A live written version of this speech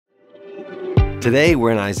Today we're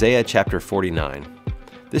in Isaiah chapter 49.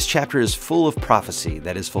 This chapter is full of prophecy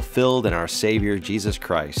that is fulfilled in our Savior Jesus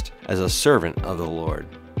Christ as a servant of the Lord.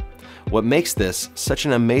 What makes this such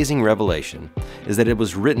an amazing revelation is that it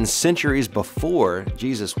was written centuries before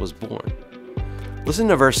Jesus was born. Listen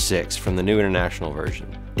to verse 6 from the New International Version.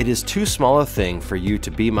 "It is too small a thing for you to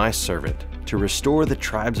be my servant, to restore the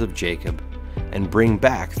tribes of Jacob, and bring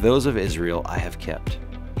back those of Israel I have kept.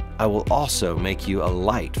 I will also make you a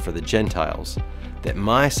light for the Gentiles, that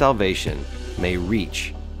my salvation may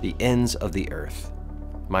reach the ends of the earth."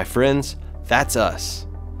 My friends, that's us.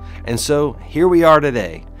 And so here we are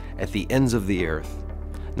today at the ends of the earth,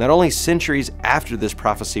 not only centuries after this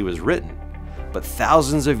prophecy was written, but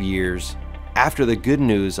thousands of years after the good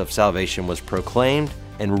news of salvation was proclaimed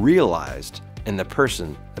and realized in the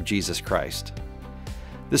person of Jesus Christ.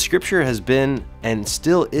 The scripture has been and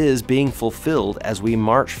still is being fulfilled as we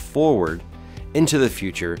march forward into the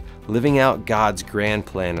future, living out God's grand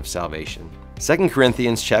plan of salvation. 2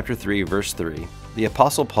 Corinthians chapter 3, verse 3, the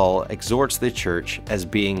Apostle Paul exhorts the church as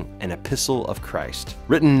being an epistle of Christ,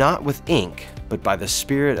 written not with ink, but by the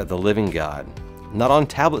Spirit of the living God, not on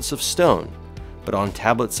tablets of stone, but on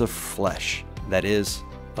tablets of flesh, that is,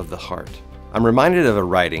 of the heart. I'm reminded of a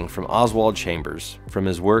writing from Oswald Chambers from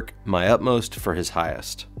his work, My Utmost for His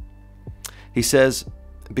Highest. He says,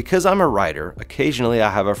 "Because I'm a writer, occasionally I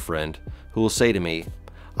have a friend who will say to me,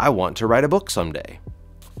 'I want to write a book someday.'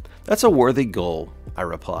 That's a worthy goal," I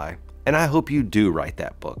reply, "and I hope you do write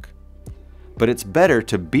that book. But it's better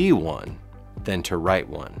to be one than to write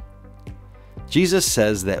one." Jesus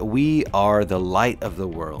says that we are the light of the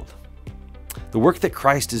world. The work that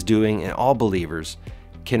Christ is doing in all believers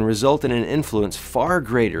can result in an influence far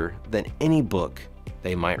greater than any book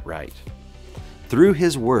they might write. Through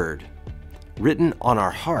His Word, written on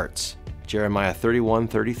our hearts, Jeremiah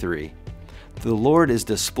 31:33, the Lord is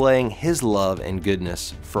displaying His love and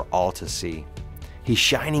goodness for all to see. He's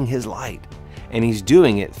shining His light, and He's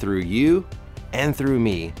doing it through you and through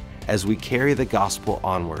me as we carry the gospel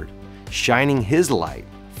onward, shining His light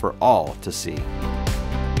for all to see.